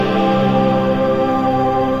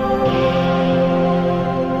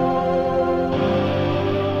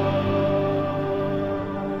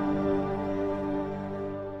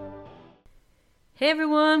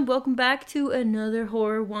everyone, welcome back to another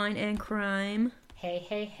Horror, Wine, and Crime.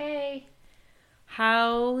 Hey.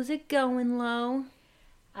 How's it going, Lo?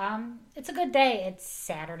 It's a good day. It's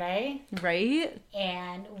Saturday. Right?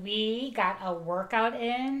 And we got a workout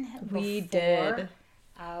in We before. did.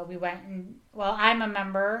 We went and, I'm a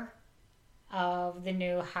member of the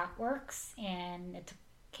new Hot Works, and it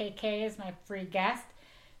took KK as my free guest,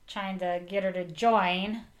 trying to get her to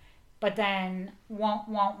join, but then won't.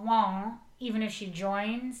 Even if she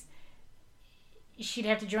joins, she'd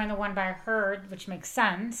have to join the one by her, which makes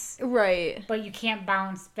sense. Right. But you can't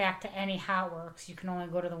bounce back to any Hot Works. You can only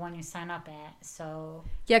go to the one you sign up at. So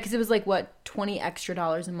Yeah, because it was like, what, $20 extra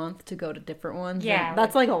a month to go to different ones? Yeah. And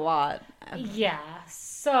that's like a lot. yeah.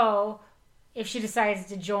 So if she decides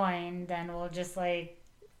to join, then we'll just like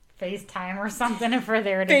FaceTime or something if we're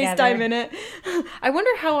there together. FaceTime in it. I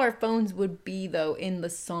wonder how our phones would be, though, in the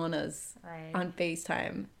saunas on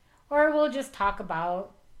FaceTime. Or we'll just talk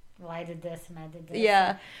about, I did this and I did this.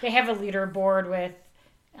 Yeah. They have a leaderboard with,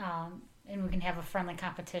 and we can have a friendly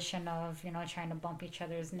competition of, trying to bump each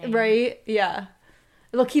other's names. Right? Yeah.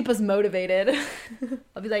 It'll keep us motivated.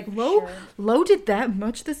 I'll be like, Sure. Lo did that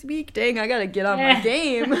much this week? Dang, I gotta get on my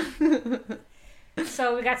game.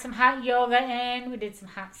 So we got some hot yoga in. We did some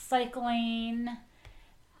hot cycling.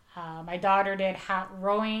 My daughter did hot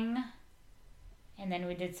rowing. And then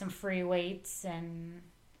we did some free weights. And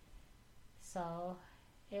so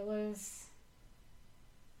it was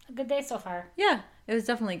a good day so far. Yeah, it was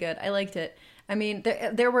definitely good. I liked it. I mean,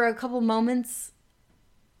 there were a couple moments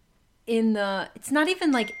in it's not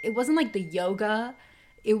even like, it wasn't like the yoga.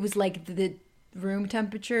 It was like the room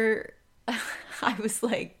temperature. I was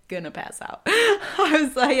like gonna pass out.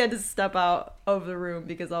 I had to step out of the room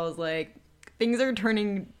because I was like, things are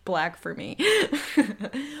turning black for me.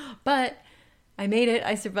 But I made it.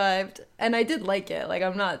 I survived. And I did like it. Like,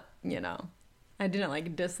 I'm not, I didn't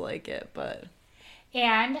like dislike it, but.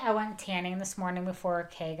 And I went tanning this morning before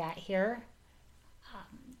Kay got here.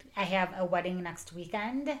 I have a wedding next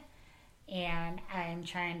weekend, and I'm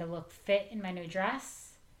trying to look fit in my new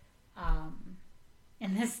dress.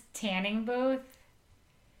 In this tanning booth,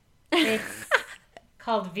 it's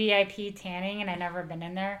called VIP Tanning, and I've never been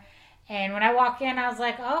in there. And when I walk in, I was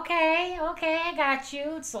like, okay, I got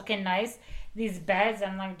you. It's looking nice. These beds,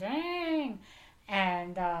 I'm like, dang.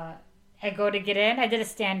 And I go to get in. I did a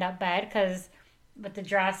stand-up bed because with the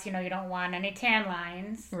dress, you don't want any tan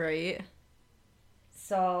lines. Right.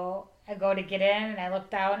 So I go to get in, and I look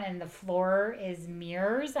down, and the floor is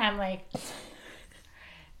mirrors. I'm like,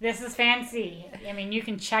 this is fancy. I mean, you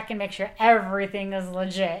can check and make sure everything is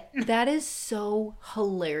legit. That is so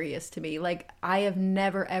hilarious to me. Like, I have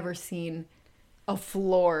never, ever seen a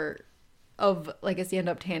floor of, like, a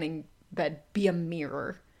stand-up tanning bed be a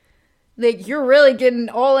mirror. Like, you're really getting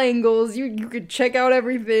all angles. You could check out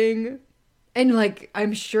everything. And, like,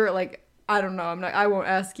 I'm sure, like, I don't know. I won't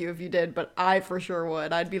ask you if you did, but I for sure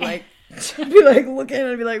would. I'd be like looking, and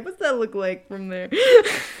I'd be like, what's that look like from there?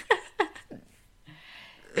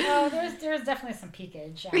 Oh, there's definitely some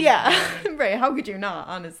peekage. Yeah, right. How could you not,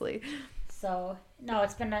 honestly? So, no,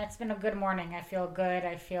 it's been a good morning. I feel good.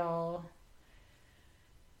 I feel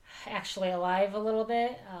actually alive a little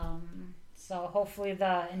bit. So hopefully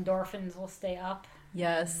the endorphins will stay up.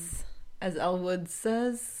 Yes. As Elwood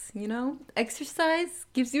says, exercise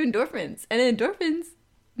gives you endorphins, and endorphins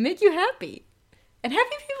make you happy. And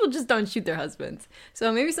happy people just don't shoot their husbands.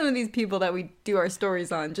 So maybe some of these people that we do our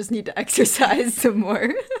stories on just need to exercise some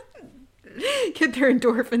more. Get their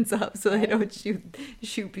endorphins up so they don't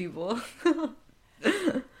shoot people.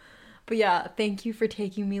 But yeah, thank you for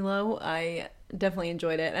taking me, Lo. I definitely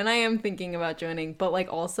enjoyed it. And I am thinking about joining. But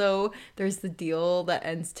like also, there's the deal that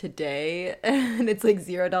ends today. And it's like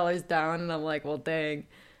 $0 down. And I'm like, well, dang.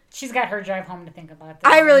 She's got her drive home to think about.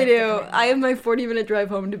 I really do. I have my 40-minute drive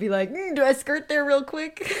home to be like, do I skirt there real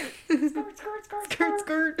quick?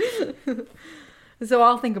 Skirt. So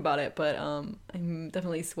I'll think about it, but I'm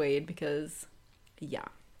definitely swayed because, yeah,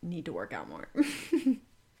 need to work out more.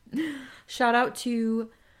 Shout out to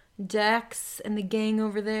Dax and the gang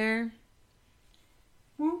over there.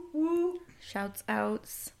 Woo woo. Shouts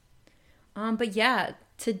outs. But yeah,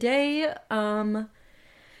 today's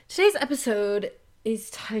episode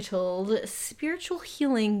is titled Spiritual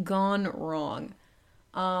Healing Gone Wrong.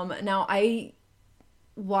 Now I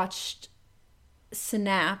watched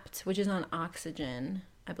Snapped, which is on Oxygen,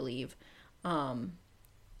 I believe. I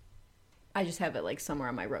just have it like somewhere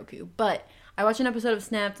on my Roku. But I watched an episode of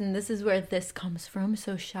Snapped, and this is where this comes from,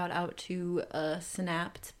 so shout out to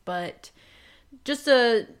Snapped. But just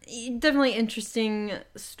a definitely interesting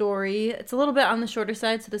story. It's a little bit on the shorter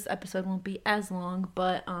side, so this episode won't be as long,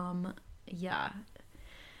 but yeah,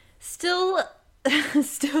 Still,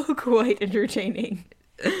 still quite entertaining.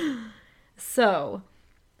 So,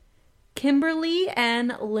 Kimberly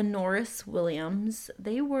and Lenoris Williams,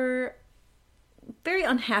 they were very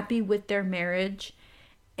unhappy with their marriage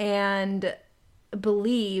and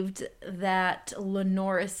believed that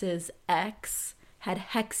Lenoris's ex had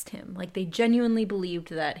hexed him. Like, they genuinely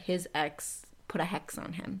believed that his ex put a hex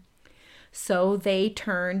on him. So they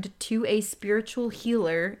turned to a spiritual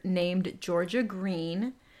healer named Georgia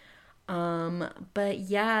Green. But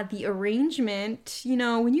yeah, the arrangement,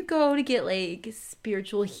 when you go to get like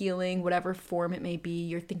spiritual healing, whatever form it may be,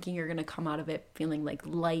 you're thinking you're going to come out of it feeling like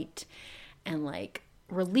light and like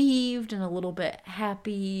relieved and a little bit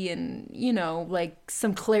happy and, like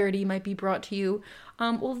some clarity might be brought to you.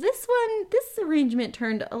 Well, this arrangement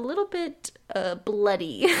turned a little bit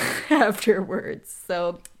bloody afterwards.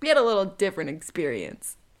 So we had a little different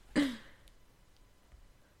experience.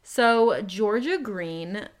 So Georgia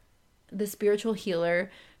Green, the spiritual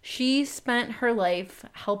healer, she spent her life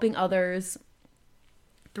helping others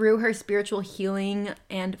through her spiritual healing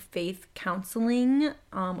and faith counseling,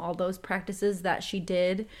 all those practices that she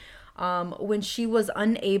did. When she was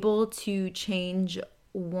unable to change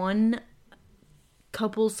one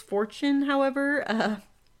couple's fortune, however,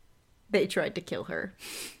 they tried to kill her.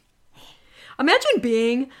 Imagine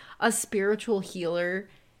being a spiritual healer,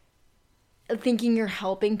 thinking you're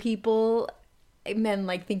helping people, and then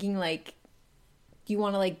like thinking like you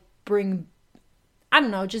want to like bring, I don't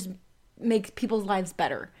know, just make people's lives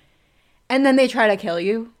better. And then they try to kill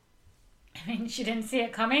you. I mean, she didn't see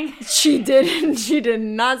it coming. She didn't. She did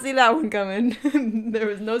not see that one coming. There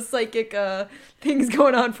was no psychic things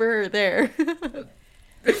going on for her there.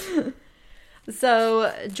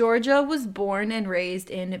 So Georgia was born and raised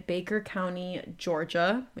in Baker County,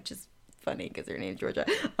 Georgia, which is funny because her name's Georgia.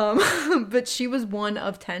 But she was one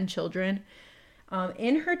of 10 children.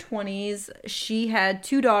 In her 20s, she had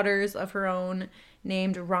 2 daughters of her own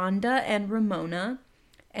named Rhonda and Ramona,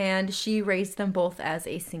 and she raised them both as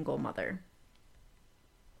a single mother.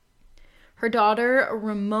 Her daughter,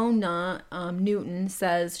 Ramona Newton,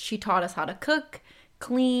 says, "She taught us how to cook,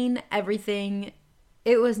 clean, everything.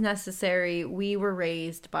 It was necessary. We were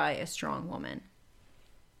raised by a strong woman."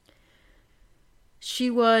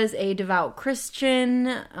 She was a devout Christian,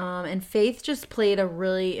 and faith just played a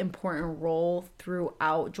really important role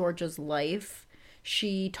throughout Georgia's life.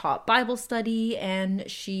 She taught Bible study and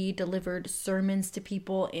she delivered sermons to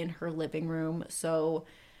people in her living room. So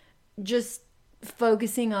just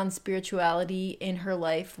focusing on spirituality in her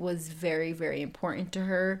life was very, very important to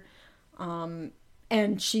her.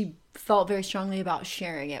 And she felt very strongly about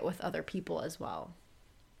sharing it with other people as well.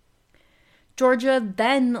 Georgia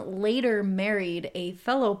then later married a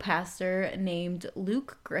fellow pastor named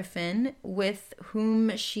Luke Griffin, with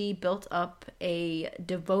whom she built up a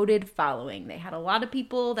devoted following. They had a lot of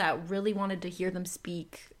people that really wanted to hear them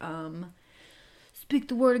speak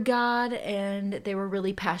the word of God, and they were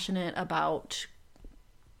really passionate about,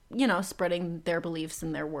 spreading their beliefs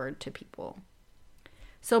and their word to people.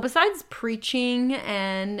 So besides preaching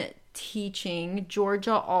and teaching,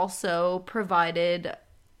 Georgia also provided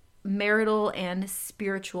marital and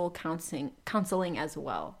spiritual counseling as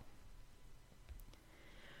well.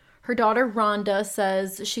 Her daughter Rhonda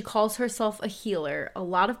says she calls herself a healer. A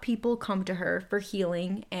lot of people come to her for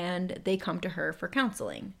healing and they come to her for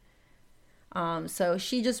counseling. So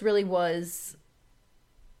she just really was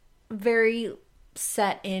very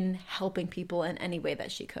set in helping people in any way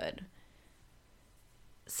that she could.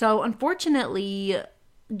 So unfortunately,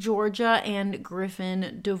 Georgia and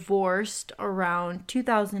Griffin divorced around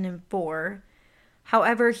 2004.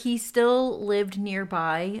 However, he still lived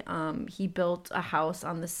nearby. He built a house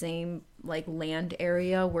on the same land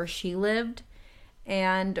area where she lived.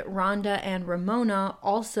 And Rhonda and Ramona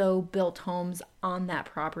also built homes on that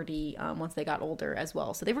property once they got older as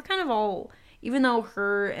well. So they were kind of all, even though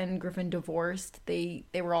her and Griffin divorced, they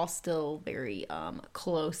were all still very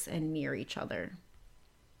close and near each other.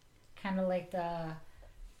 Kind of like the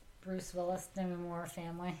Bruce Willis, Demi Moore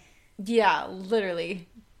family. Yeah, literally.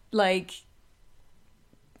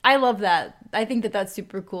 I love that. I think that that's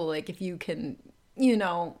super cool. If you can,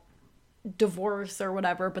 divorce or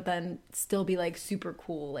whatever, but then still be super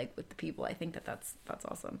cool, with the people. I think that that's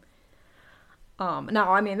awesome.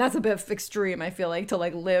 Now, I mean, that's a bit extreme, I feel to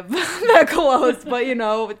live that close,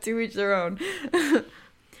 but to each their own.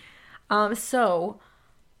 So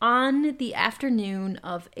on the afternoon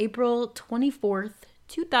of April 24th,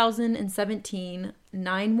 2017,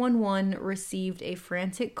 911 received a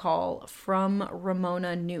frantic call from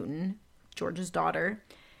Ramona Newton, Georgia's daughter,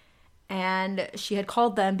 and she had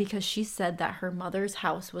called them because she said that her mother's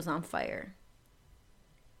house was on fire.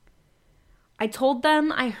 I told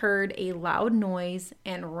them I heard a loud noise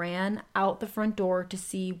and ran out the front door to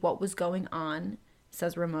see what was going on,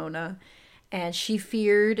 says Ramona. And she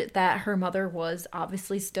feared that her mother was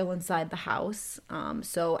obviously still inside the house.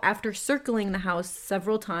 So after circling the house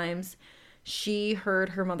several times, she heard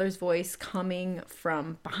her mother's voice coming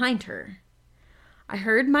from behind her. I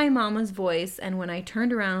heard my mama's voice, and when I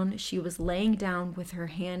turned around, she was laying down with her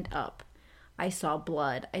hand up. I saw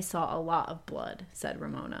blood. I saw a lot of blood, said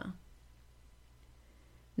Ramona.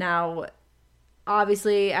 Now,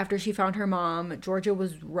 obviously, after she found her mom, Georgia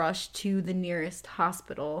was rushed to the nearest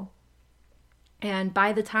hospital. And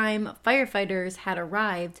by the time firefighters had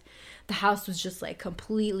arrived, the house was just like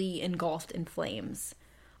completely engulfed in flames.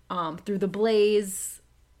 Through the blaze,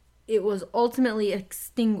 it was ultimately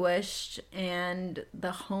extinguished and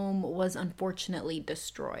the home was unfortunately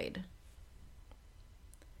destroyed.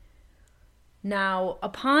 Now,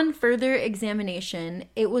 upon further examination,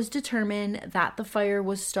 it was determined that the fire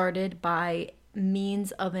was started by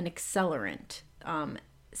means of an accelerant,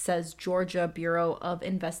 says Georgia Bureau of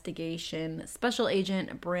Investigation Special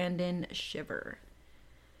Agent Brandon Shiver.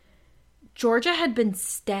 Georgia had been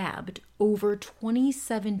stabbed over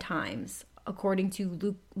 27 times, according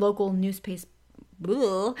to local newspaper,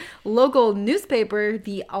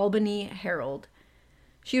 the Albany Herald.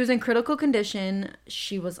 She was in critical condition,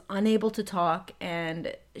 she was unable to talk,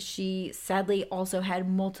 and she sadly also had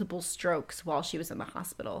multiple strokes while she was in the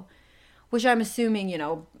hospital. Which I'm assuming,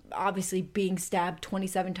 obviously being stabbed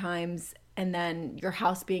 27 times and then your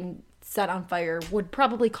house being set on fire would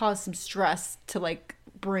probably cause some stress to,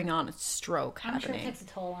 bring on a stroke happening. I'm sure it takes a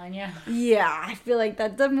toll on you. Yeah, I feel like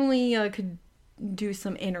that definitely could do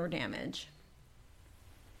some inner damage.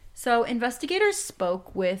 So investigators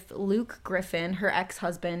spoke with Luke Griffin, her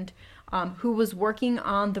ex-husband, who was working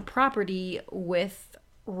on the property with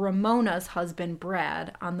Ramona's husband,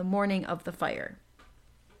 Brad, on the morning of the fire.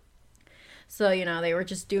 So, they were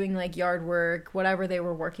just doing yard work, whatever they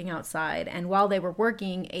were working outside. And while they were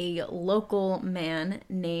working, a local man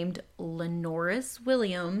named Lenoris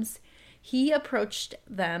Williams, he approached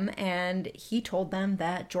them and he told them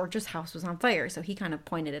that Georgia's house was on fire. So he kind of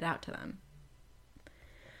pointed it out to them.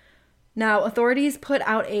 Now, authorities put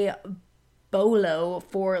out a BOLO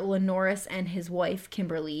for Lenoris and his wife,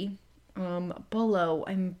 Kimberly. BOLO,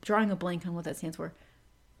 I'm drawing a blank on what that stands for.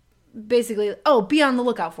 Basically, be on the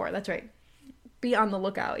lookout for it. That's right. Be on the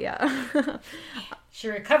lookout, yeah. She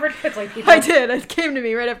recovered quickly, people. I did. It came to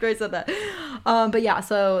me right after I said that. But yeah,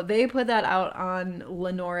 so they put that out on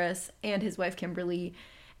Lenoris and his wife, Kimberly.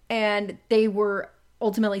 And they were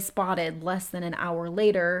ultimately spotted less than an hour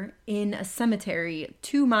later in a cemetery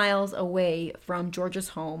 2 miles away from Georgia's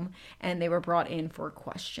home. And they were brought in for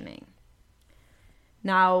questioning.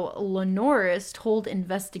 Now, Lenoris told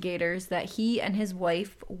investigators that he and his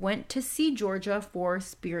wife went to see Georgia for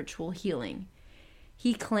spiritual healing.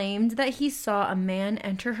 He claimed that he saw a man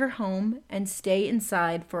enter her home and stay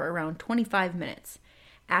inside for around 25 minutes.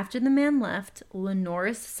 After the man left,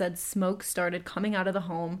 Lenoris said smoke started coming out of the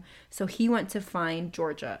home, so he went to find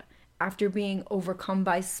Georgia. After being overcome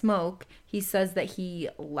by smoke, he says that he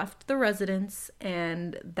left the residence,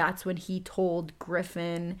 and that's when he told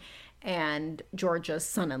Griffin and Georgia's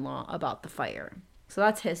son-in-law about the fire. So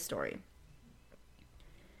that's his story.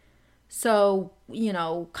 So,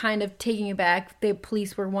 kind of taking it back, the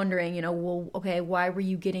police were wondering, well, okay, why were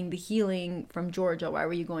you getting the healing from Georgia? Why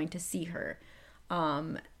were you going to see her?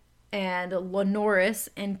 And Lenoris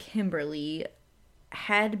and Kimberly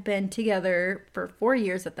had been together for 4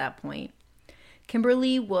 years at that point.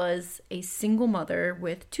 Kimberly was a single mother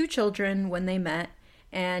with 2 children when they met,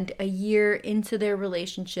 and a year into their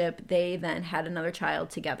relationship, they then had another child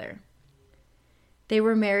together. They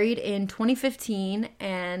were married in 2015,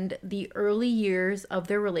 and the early years of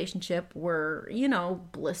their relationship were,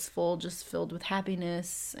 blissful, just filled with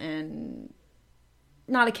happiness and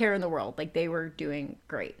not a care in the world. They were doing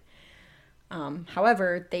great.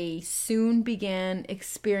 However, they soon began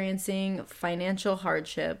experiencing financial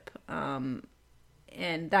hardship, and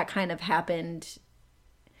that kind of happened,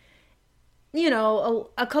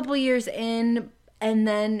 a couple years in. And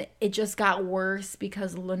then it just got worse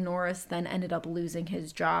because Lenoris then ended up losing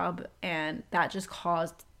his job, and that just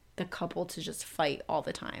caused the couple to just fight all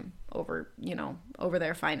the time over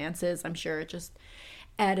their finances. I'm sure it just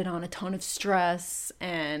added on a ton of stress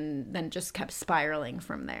and then just kept spiraling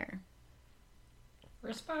from there.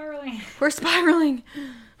 We're spiraling. We're spiraling.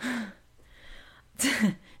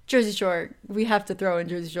 Jersey Shore. We have to throw in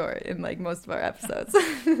Jersey Shore in most of our episodes.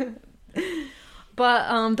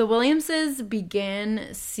 But the Williamses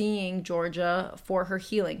began seeing Georgia for her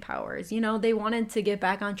healing powers. They wanted to get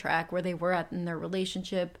back on track where they were at in their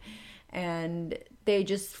relationship. and they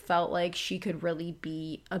just felt like she could really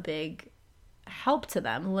be a big help to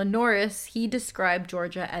them. Lenoris, he described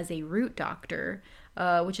Georgia as a root doctor,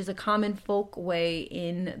 which is a common folk way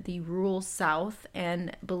in the rural South,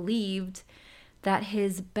 and believed that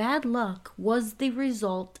his bad luck was the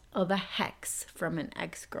result of a hex from an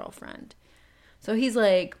ex-girlfriend. So he's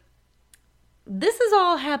like, this is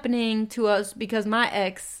all happening to us because my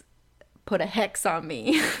ex put a hex on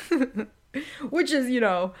me. Which is,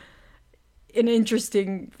 an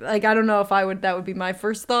interesting, I don't know if that would be my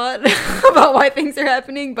first thought about why things are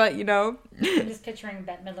happening, but I'm just picturing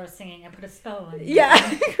Bette Midler singing, I put a spell on you.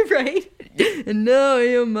 Yeah, right? And now I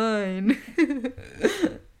am mine.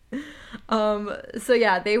 So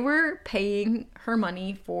yeah, they were paying her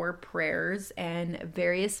money for prayers and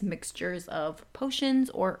various mixtures of potions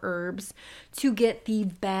or herbs to get the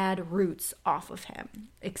bad roots off of him,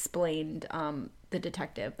 explained the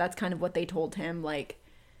detective. That's kind of what they told him,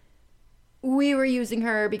 we were using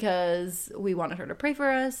her because we wanted her to pray for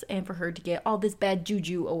us and for her to get all this bad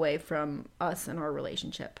juju away from us and our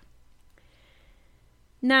relationship.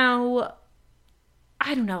 Now,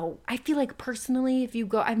 I don't know. I feel like personally, if you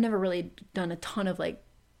go, I've never really done a ton of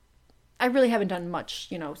I really haven't done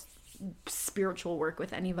much, spiritual work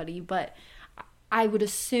with anybody, but I would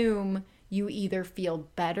assume you either feel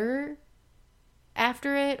better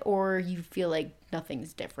after it or you feel like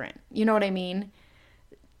nothing's different. You know what I mean?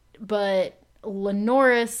 But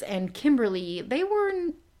Lenoris and Kimberly, they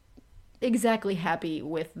weren't exactly happy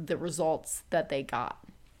with the results that they got.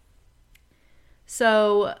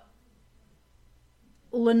 So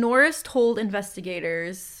Lenoris told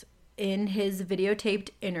investigators in his videotaped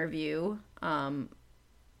interview,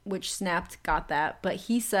 which Snapped got that, but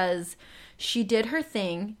he says she did her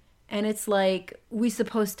thing and it's like we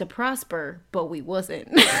supposed to prosper, but we wasn't.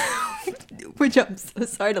 Which I'm so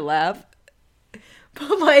sorry to laugh.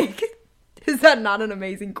 But is that not an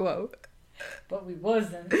amazing quote? But we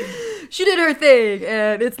wasn't. She did her thing,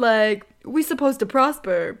 and it's like, we supposed to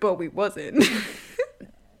prosper, but we wasn't.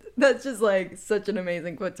 That's just such an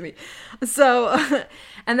amazing quote to me. So,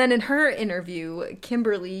 and then in her interview,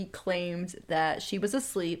 Kimberly claimed that she was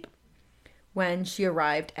asleep when she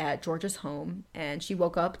arrived at Georgia's home, and she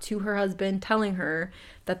woke up to her husband telling her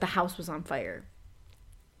that the house was on fire.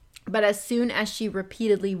 But as soon as she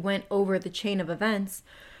repeatedly went over the chain of events,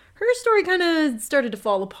 her story kind of started to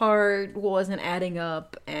fall apart, wasn't adding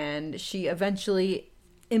up, and she eventually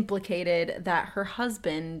implicated that her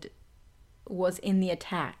husband was in the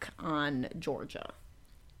attack on Georgia.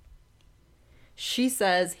 She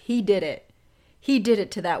says he did it. He did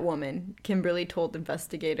it to that woman, Kimberly told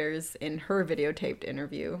investigators in her videotaped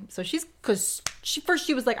interview. So she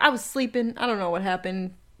was like, I was sleeping. I don't know what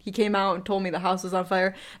happened. He came out and told me the house was on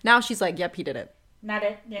fire. Now she's like, yep, he did it. Not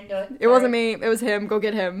it. Didn't do it. It wasn't me. It was him. Go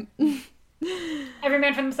get him. Every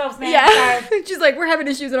man for themselves, man. Yeah. She's like, we're having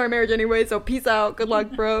issues in our marriage anyway, so peace out. Good luck,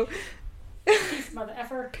 bro. Peace, mother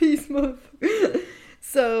effer. Peace, mother.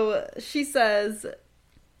 So she says,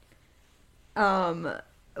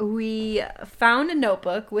 we found a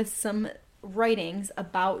notebook with some writings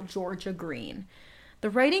about Georgia Green. The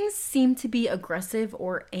writings seem to be aggressive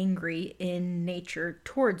or angry in nature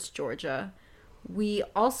towards Georgia. We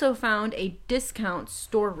also found a discount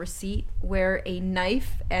store receipt where a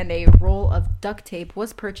knife and a roll of duct tape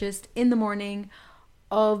was purchased in the morning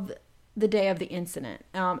of the day of the incident.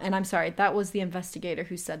 And I'm sorry, that was the investigator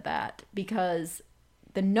who said that, because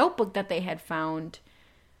the notebook that they had found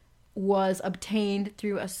was obtained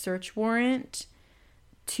through a search warrant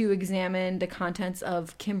to examine the contents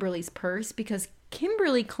of Kimberly's purse, because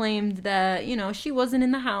Kimberly claimed that, she wasn't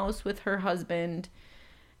in the house with her husband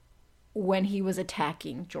when he was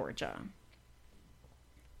attacking Georgia.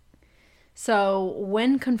 So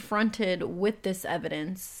when confronted with this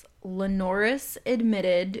evidence, Lenoris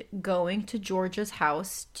admitted going to Georgia's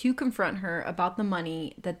house to confront her about the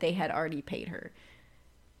money that they had already paid her.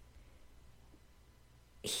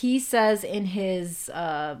 He says in his,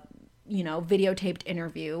 videotaped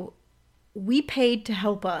interview, we paid to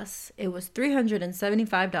help us. It was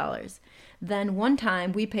 $375. Then one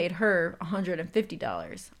time we paid her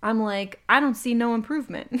 $150. I'm like, I don't see no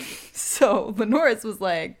improvement. So Lenoris was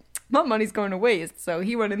like, my money's going to waste. So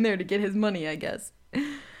he went in there to get his money, I guess.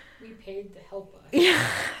 We paid to help us. Yeah,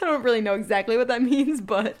 I don't really know exactly what that means,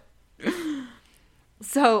 but.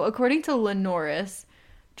 So according to Lenoris,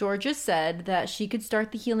 Georgia said that she could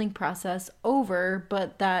start the healing process over,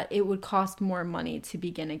 but that it would cost more money to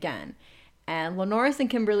begin again. And Lenoris and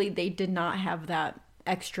Kimberly, they did not have that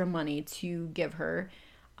extra money to give her.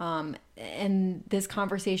 And this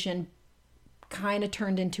conversation kind of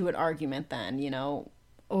turned into an argument then,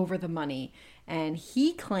 over the money. And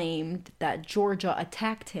he claimed that Georgia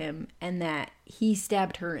attacked him and that he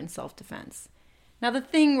stabbed her in self-defense. Now, the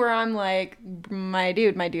thing where I'm like, my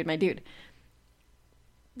dude.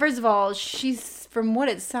 First of all, she's, from what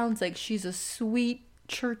it sounds like, she's a sweet,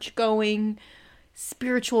 church-going,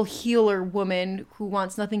 spiritual healer woman who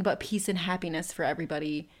wants nothing but peace and happiness for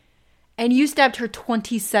everybody. And you stabbed her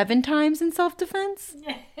 27 times in self-defense?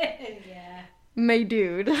 Yeah. My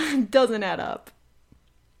dude, doesn't add up.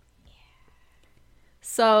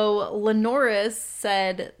 So Lenoris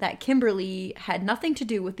said that Kimberly had nothing to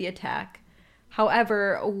do with the attack.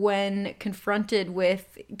 However, when confronted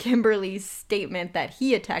with Kimberly's statement that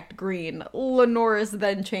he attacked Green, Lenoris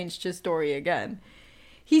then changed his story again.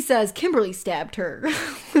 He says Kimberly stabbed her,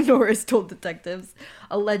 Lenoris told detectives,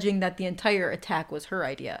 alleging that the entire attack was her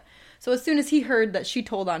idea. So as soon as he heard that she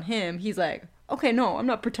told on him, he's like, okay, no, I'm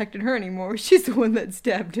not protecting her anymore. She's the one that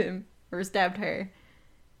stabbed him, or stabbed her.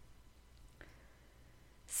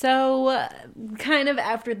 So, kind of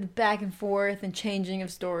after the back and forth and changing of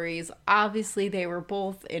stories, obviously they were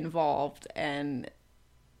both involved, and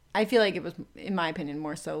I feel like it was, in my opinion,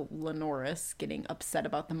 more so Lenoris getting upset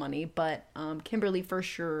about the money, but Kimberly for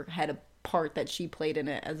sure had a part that she played in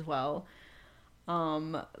it as well.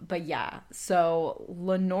 But yeah, so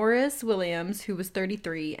Lenoris Williams, who was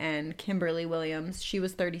 33, and Kimberly Williams, she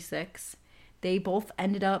was 36, they both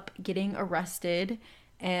ended up getting arrested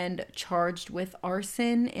and charged with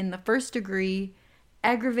arson in the first degree,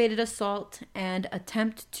 aggravated assault, and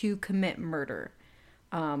attempt to commit murder.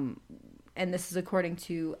 And this is according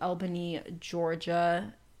to Albany,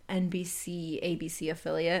 Georgia, NBC, ABC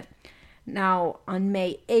affiliate. Now, on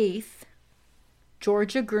May 8th,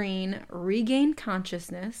 Georgia Green regained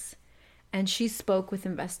consciousness, and she spoke with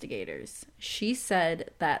investigators. She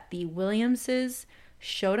said that the Williamses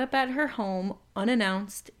showed up at her home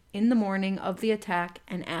unannounced in the morning of the attack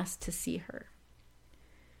and asked to see her.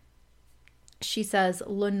 She says,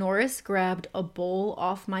 Lenoris grabbed a bowl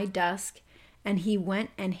off my desk and he went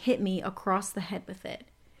and hit me across the head with it.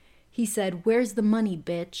 He said, "Where's the money,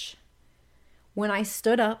 bitch?" When I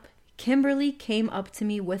stood up, Kimberly came up to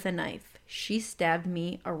me with a knife. She stabbed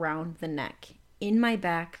me around the neck, in my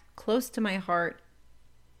back, close to my heart,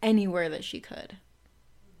 anywhere that she could.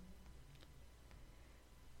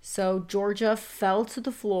 So Georgia fell to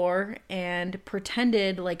the floor and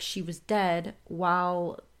pretended like she was dead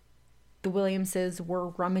while the Williamses were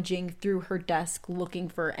rummaging through her desk looking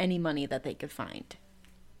for any money that they could find.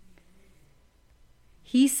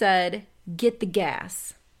 He said, "Get the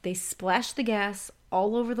gas." They splashed the gas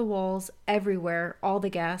all over the walls, everywhere, all the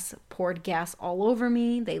gas, poured gas all over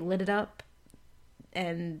me. They lit it up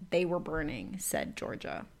and they were burning, said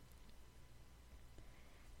Georgia.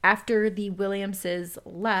 After the Williamses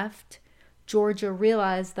left, Georgia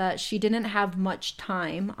realized that she didn't have much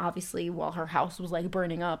time, obviously, while her house was like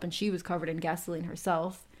burning up and she was covered in gasoline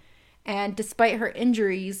herself. And despite her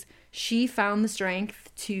injuries, she found the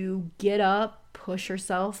strength to get up, push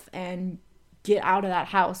herself, and get out of that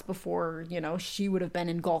house before, she would have been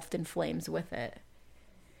engulfed in flames with it.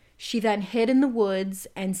 She then hid in the woods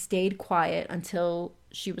and stayed quiet until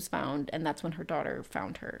she was found, and that's when her daughter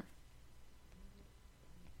found her.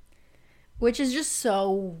 Which is just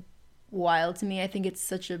so wild to me. I think it's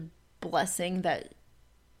such a blessing that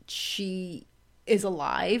she is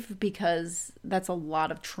alive, because that's a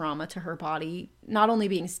lot of trauma to her body. Not only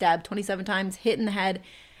being stabbed 27 times, hit in the head,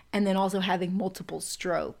 and then also having multiple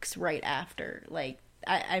strokes right after.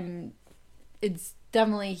 It's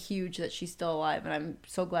definitely huge that she's still alive, and I'm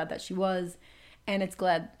so glad that she was. And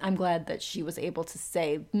I'm glad that she was able to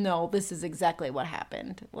say, no, this is exactly what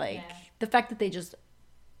happened. The fact that they just,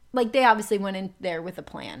 they obviously went in there with a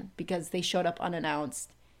plan, because they showed up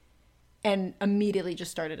unannounced and immediately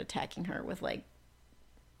just started attacking her with,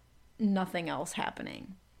 nothing else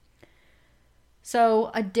happening. So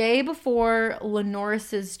a day before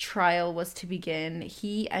Lenoris's trial was to begin,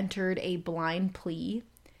 he entered a blind plea.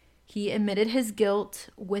 He admitted his guilt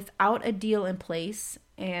without a deal in place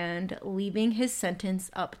and leaving his sentence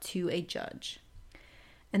up to a judge.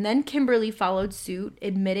 And then Kimberly followed suit,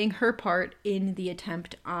 admitting her part in the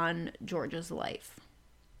attempt on Georgia's life.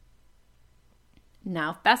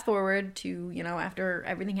 Now, fast forward to, after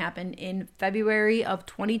everything happened, in February of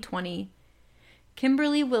 2020,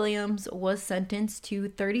 Kimberly Williams was sentenced to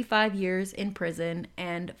 35 years in prison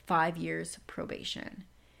and 5 years probation.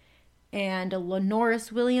 And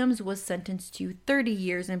Lenoris Williams was sentenced to 30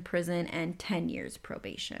 years in prison and 10 years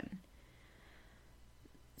probation.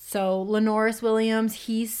 So Lenoris Williams,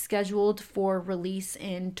 he's scheduled for release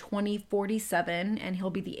in 2047, and he'll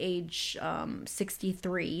be the age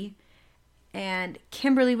 63. And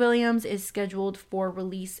Kimberly Williams is scheduled for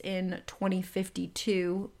release in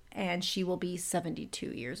 2052, and she will be 72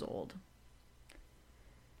 years old.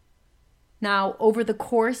 Now, over the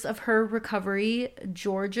course of her recovery,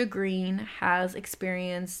 Georgia Green has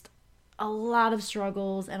experienced a lot of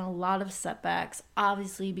struggles and a lot of setbacks,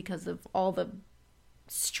 obviously because of all the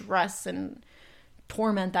stress and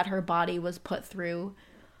torment that her body was put through.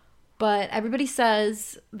 But everybody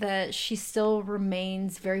says that she still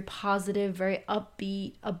remains very positive, very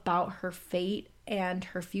upbeat about her fate and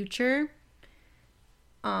her future.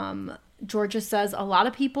 Georgia says a lot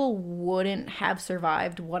of people wouldn't have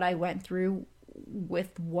survived what I went through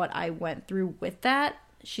with what I went through with that.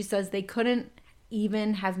 She says they couldn't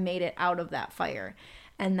even have made it out of that fire.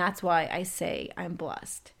 And that's why I say I'm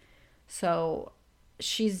blessed. So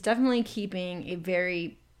she's definitely keeping a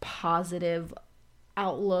very positive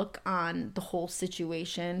outlook on the whole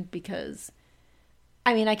situation because,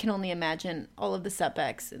 I mean, I can only imagine all of the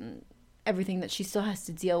setbacks and everything that she still has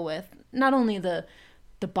to deal with. Not only the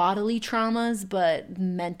bodily traumas, but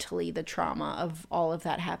mentally the trauma of all of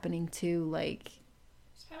that happening too. Like,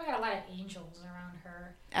 she's probably got a lot of angels around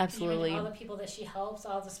her. Absolutely. Even all the people that she helps,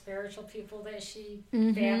 all the spiritual people that she,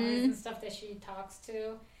 families and stuff that she talks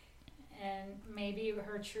to. And maybe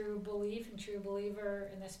her true belief and true believer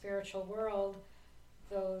in the spiritual world,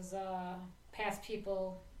 those past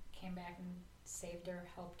people came back and saved her,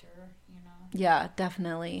 helped her, you know. Yeah,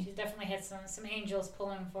 definitely. She definitely had some angels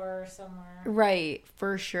pulling for her somewhere. Right,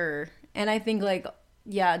 for sure. And I think, like,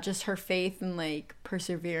 yeah, just her faith and, like,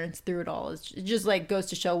 perseverance through it all is it just, like, goes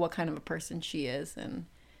to show what kind of a person she is. And,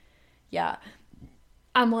 yeah.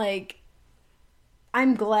 I'm, like,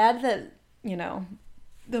 I'm glad that, you know,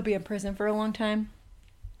 they'll be in prison for a long time.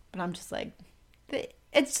 But I'm just, like,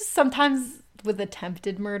 it's just sometimes with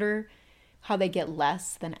attempted murder, how they get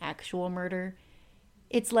less than actual murder.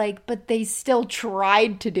 It's like, but they still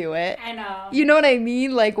tried to do it. I know. You know what I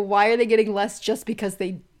mean? Like, why are they getting less just because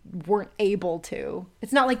they weren't able to?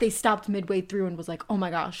 It's not like they stopped midway through and was like, oh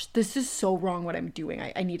my gosh, this is so wrong what I'm doing.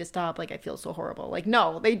 I need to stop. Like, I feel so horrible. Like,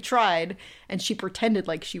 no, they tried. And she pretended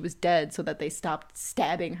like she was dead so that they stopped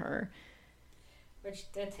stabbing her.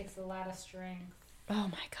 Which that takes a lot of strength. Oh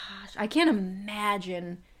my gosh. I can't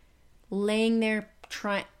imagine laying there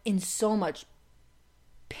in so much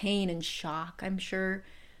pain and shock, I'm sure,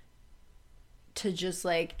 to just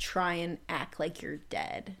like try and act like you're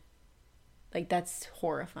dead. Like, that's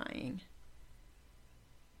horrifying.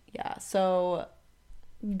 Yeah, so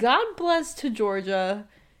God bless to Georgia.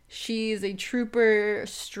 She's a trooper,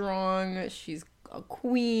 strong, she's a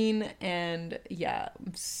queen, and yeah,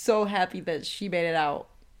 I'm so happy that she made it out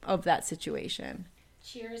of that situation.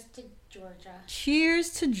 Cheers to Georgia.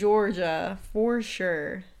 Cheers to Georgia, for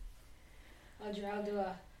sure. I'll do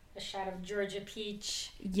a shot of Georgia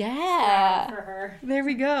peach. Yeah. For her. There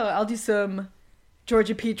we go. I'll do some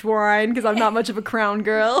Georgia peach wine because I'm not much of a Crown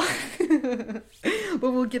girl. But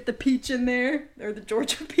we'll get the peach in there. Or the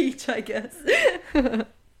Georgia peach, I guess.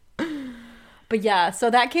 But yeah,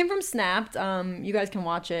 so that came from Snapped. You guys can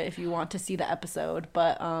watch it if you want to see the episode.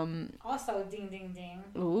 But also, ding, ding, ding.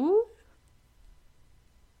 Ooh.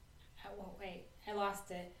 Oh, wait. I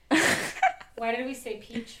lost it. Why did we say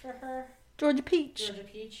peach for her? Georgia peach. Georgia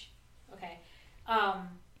peach. Okay.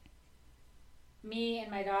 Me and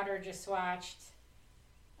my daughter just watched.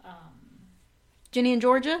 Ginny and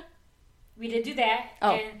Georgia? We did do that.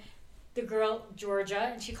 Oh. And the girl, Georgia,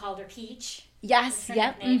 and she called her Peach. Yes,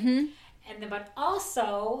 yep. Mm-hmm. And then, but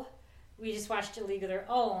also, we just watched A League of Their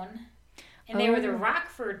Own. And they were the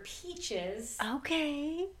Rockford Peaches.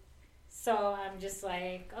 Okay. So I'm just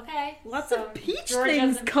like, okay. Lots so of peach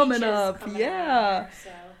Georgia's things coming up. Coming yeah. So.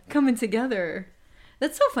 Coming together.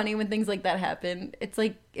 That's so funny when things like that happen. It's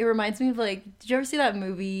like, it reminds me of like, did you ever see that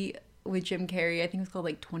movie with Jim Carrey? I think it was called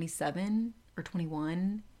like 27 or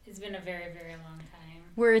 21. It's been a very, very long time.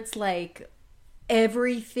 Where it's like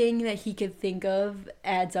everything that he could think of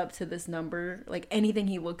adds up to this number. Like anything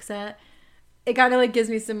he looks at. It kind of like gives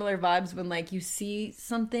me similar vibes when like you see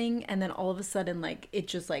something and then all of a sudden like it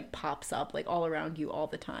just like pops up like all around you all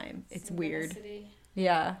the time. It's weird.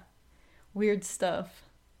 Yeah. Weird stuff.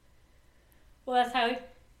 Well, that's how I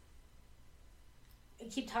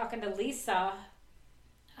keep talking to Lisa,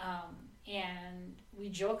 and we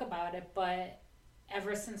joke about it, but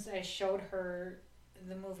ever since I showed her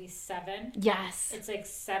the movie Seven, yes, it's like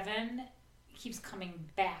Seven keeps coming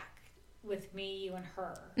back with me, you, and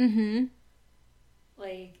her. Mm-hmm.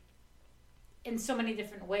 Like, in so many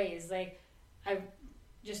different ways. Like, I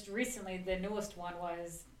just recently, the newest one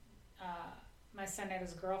was, my son had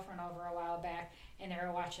his girlfriend over a while back, and they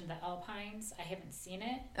were watching The Alpines. I haven't seen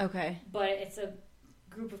it. Okay. But it's a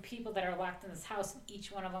group of people that are locked in this house, and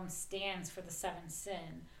each one of them stands for the 7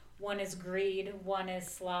 sin. One is greed, one is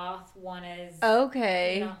sloth, one is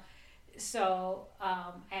Okay. you know. So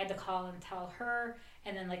I had to call and tell her,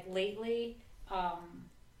 and then like lately, I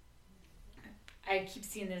keep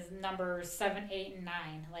seeing this numbers 7, 8, and 9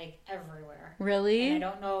 like everywhere. Really? And I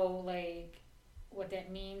don't know like what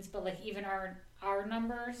that means, but like even our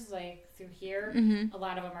numbers like through here, a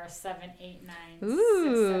lot of them are 7, 8, 9, Ooh.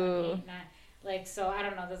 6, 7, 8, 9. Like so, I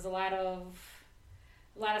don't know. There's a lot of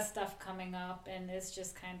stuff coming up, and it's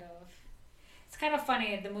just kind of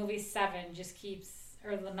funny. The movie Seven just keeps,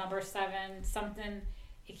 or the number 7 something,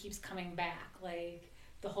 it keeps coming back. Like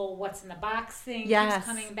the whole what's in the box thing keeps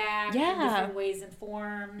coming back in different ways and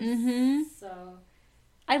forms. So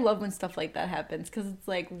I love when stuff like that happens because it's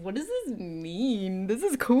like, what does this mean? This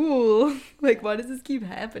is cool. Like, why does this keep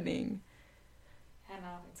happening? I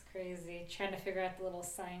know, it's crazy. Trying to figure out the little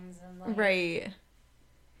signs and like... Right.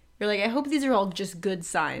 You're like, I hope these are all just good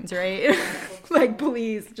signs, right? Like,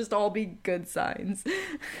 please, just all be good signs.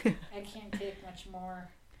 I can't take much more.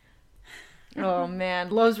 Oh,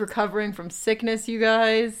 man. Love's recovering from sickness, you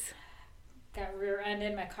guys. Got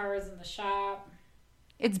rear-ended. My car is in the shop.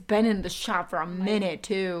 It's been in the shop for a minute,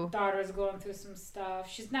 too. Daughter's going through some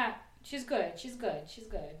stuff. She's good.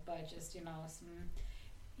 But just,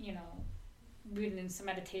 reading some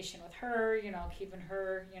meditation with her, keeping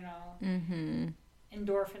her,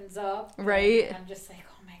 endorphins up. Right. And I'm just like,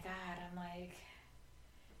 oh my God. I'm like,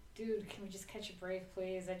 dude, can we just catch a break,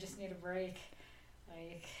 please? I just need a break.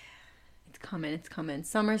 Like... It's coming.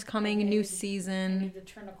 Summer's coming, a new season. I need to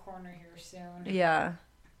turn a corner here soon. Yeah.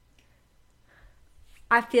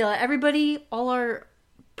 I feel it. Everybody, all our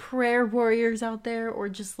prayer warriors out there, or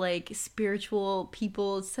just like spiritual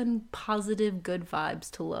people, send positive, good vibes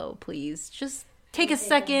to Lo, please. Just take a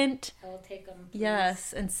second. I'll take them, please.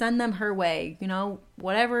 Yes, and send them her way.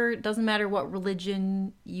 Whatever, doesn't matter what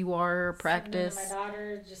religion you are or practice. Send them to my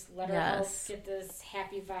daughter, just let her help get this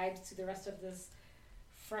happy vibes to the rest of this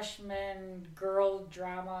freshman girl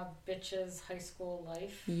drama bitches high school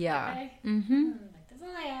life. Yeah. Okay? That's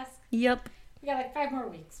all I ask. Yep. We got like 5 more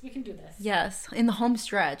weeks. We can do this. Yes. In the home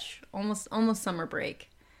stretch. Almost summer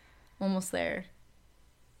break. Almost there.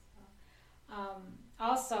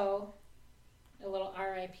 Also, a little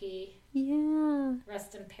R.I.P. Yeah.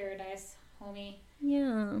 Rest in paradise, homie.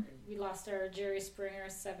 Yeah. We lost our Jerry Springer,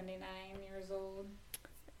 79 years old.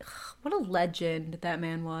 What a legend that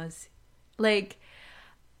man was. Like,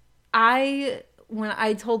 when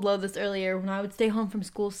I told Lo this earlier, when I would stay home from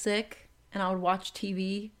school sick and I would watch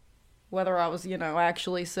TV, whether I was,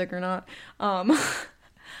 actually sick or not,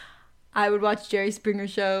 I would watch Jerry Springer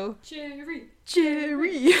Show.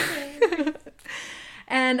 Jerry.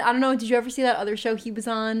 And I don't know, did you ever see that other show he was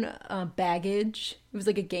on, Baggage? It was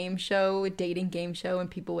like a game show, a dating game show, and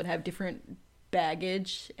people would have different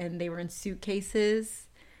baggage, and they were in suitcases.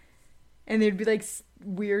 And there'd be like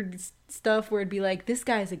weird stuff where it'd be like, this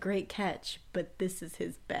guy's a great catch, but this is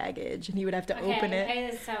his baggage, and he would have to open it.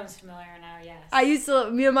 It sounds familiar now.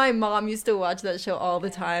 Me and my mom used to watch that show all the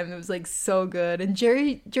time. It was like so good. And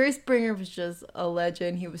Jerry Springer was just a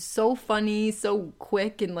legend. He was so funny, so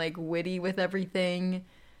quick and like witty with everything.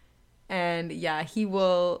 And yeah, he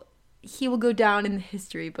will go down in the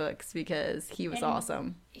history books because he was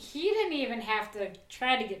awesome. He didn't even have to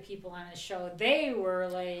try to get people on his show. They were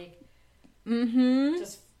like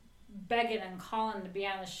just begging and calling to be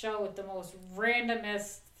on the show with the most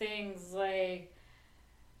randomest things, like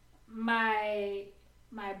my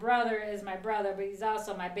brother is my brother, but he's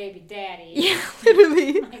also my baby daddy. Yeah,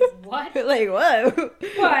 literally. Like, what? Like, what?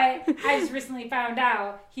 But I just recently found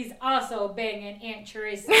out he's also banging Aunt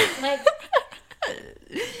Teresa. Like,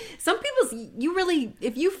 some people's,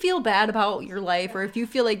 if you feel bad about your life, or if you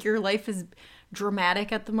feel like your life is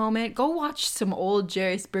dramatic at the moment, go watch some old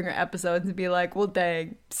Jerry Springer episodes and be like, well,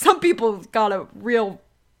 dang, some people got a real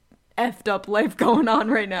effed up life going on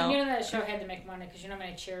right now. And that show had to make money because you know how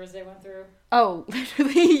many chairs they went through? Oh,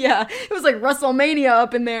 literally, yeah. It was like WrestleMania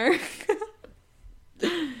up in there.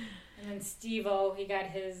 And then Steve-O, he got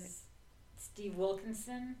his Steve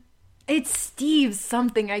Wilkinson. It's Steve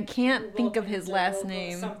something. I can't think of his last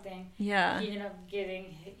name. Something. Yeah. He ended up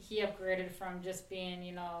he upgraded from just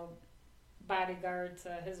being, bodyguard to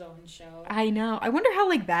his own show. I know. I wonder how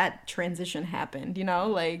like that transition happened,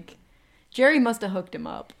 like Jerry must have hooked him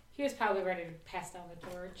up. He was probably ready to pass down the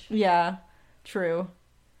torch. Yeah, true.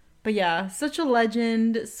 But yeah, such a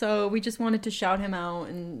legend. So we just wanted to shout him out,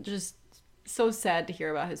 and just so sad to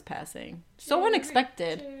hear about his passing. So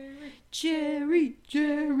unexpected. Jerry.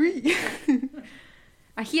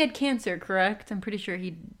 He had cancer, correct? I'm pretty sure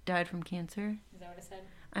he died from cancer. Is that what I said?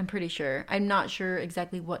 I'm pretty sure. I'm not sure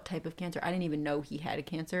exactly what type of cancer. I didn't even know he had a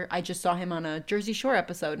cancer. I just saw him on a Jersey Shore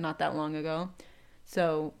episode not that long ago.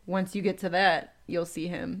 So once you get to that, you'll see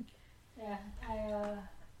him. Yeah, I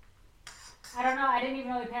don't know. I didn't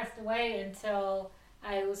even know he passed away until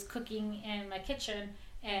I was cooking in my kitchen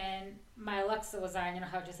and my Alexa was on. You know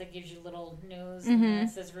how it just like gives you little news and it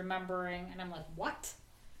says remembering, and I'm like, what?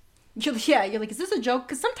 You're like, is this a joke?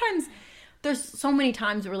 Because sometimes there's so many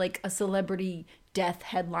times where like a celebrity death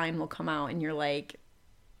headline will come out and you're like,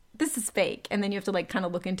 this is fake. And then you have to like kind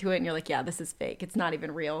of look into it and you're like, yeah, this is fake. It's not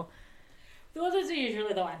even real. The others are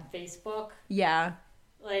usually though on Facebook. Yeah.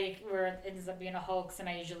 Like where it ends up being a hoax, and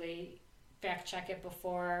I usually fact check it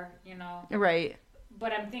before, you know. Right.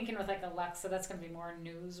 But I'm thinking with like Alexa, that's going to be more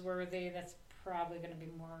newsworthy. That's probably going to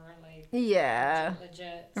be more like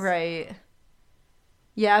legit. Right.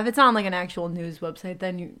 Yeah, if it's on like an actual news website,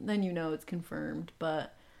 then you know it's confirmed.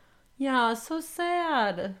 But yeah, so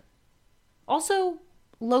sad. Also,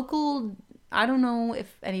 local, I don't know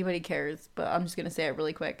if anybody cares, but I'm just going to say it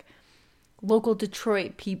really quick. Local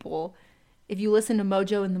Detroit people, if you listen to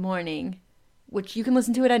Mojo in the morning, which you can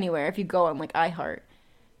listen to it anywhere if you go on like iHeart.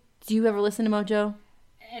 Do you ever listen to Mojo?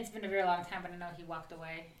 It's been a very long time, but I know he walked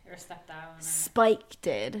away or stepped down. Spike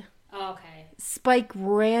did. Oh, okay. Spike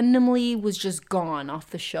randomly was just gone off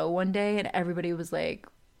the show one day, and everybody was like,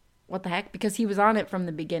 what the heck? Because he was on it from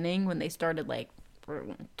the beginning when they started like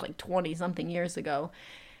 20-something years ago.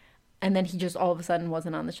 And then he just all of a sudden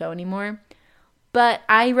wasn't on the show anymore. But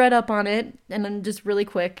I read up on it, and then just really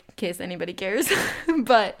quick, in case anybody cares.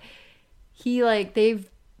 But he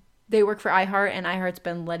they work for iHeart, and iHeart's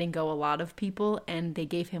been letting go a lot of people, and they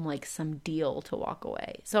gave him like some deal to walk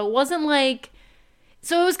away. So it wasn't like,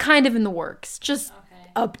 so it was kind of in the works. Just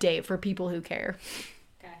update for people who care.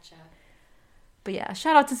 Gotcha. But yeah,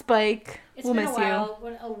 shout out to Spike. We'll miss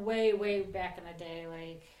you. Way back in the day,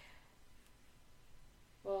 like,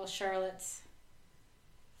 well, Charlotte's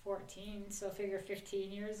 14, so figure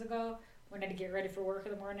 15 years ago. When I had to get ready for work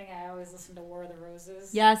in the morning, I always listened to War of the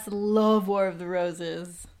Roses. Yes, love War of the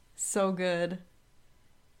Roses. So good.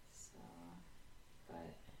 So,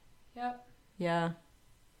 but, yep. Yeah.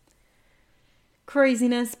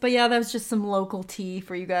 Craziness. But yeah, that was just some local tea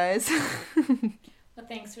for you guys. Well,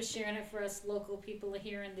 thanks for sharing it for us local people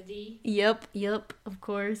here in the D. Yep, of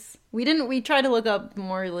course. We tried to look up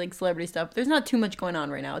more like celebrity stuff. There's not too much going on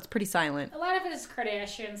right now. It's pretty silent. A lot of it is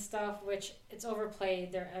Kardashian stuff, which it's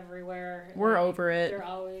overplayed. They're everywhere. We're over it. There's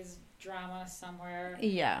always drama somewhere.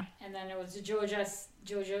 Yeah. And then it was the JoJo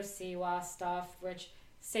Siwa stuff, which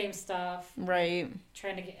same stuff. Right.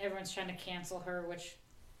 Everyone's trying to cancel her, which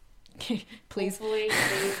please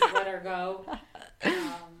let her go.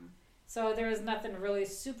 So there is nothing really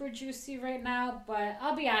super juicy right now, but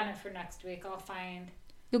I'll be on it for next week.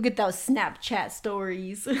 You'll get those Snapchat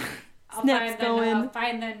stories. I'll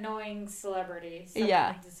find the annoying celebrity.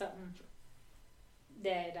 Something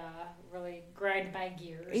that really grind my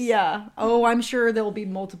gears. Yeah. Oh, I'm sure there'll be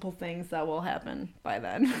multiple things that will happen by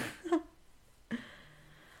then.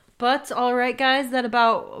 But, all right, guys, that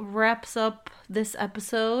about wraps up this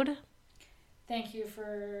episode. Thank you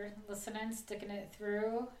for listening, sticking it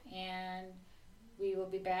through, and we will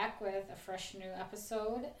be back with a fresh new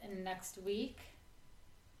episode next week.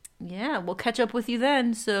 Yeah, we'll catch up with you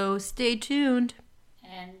then, so stay tuned.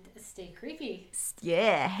 And stay creepy.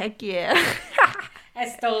 Yeah, heck yeah. I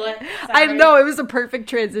stole it. Sorry. I know, it was a perfect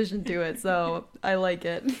transition to it, so I like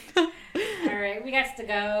it. All right, we got to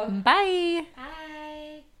go. Bye. Bye.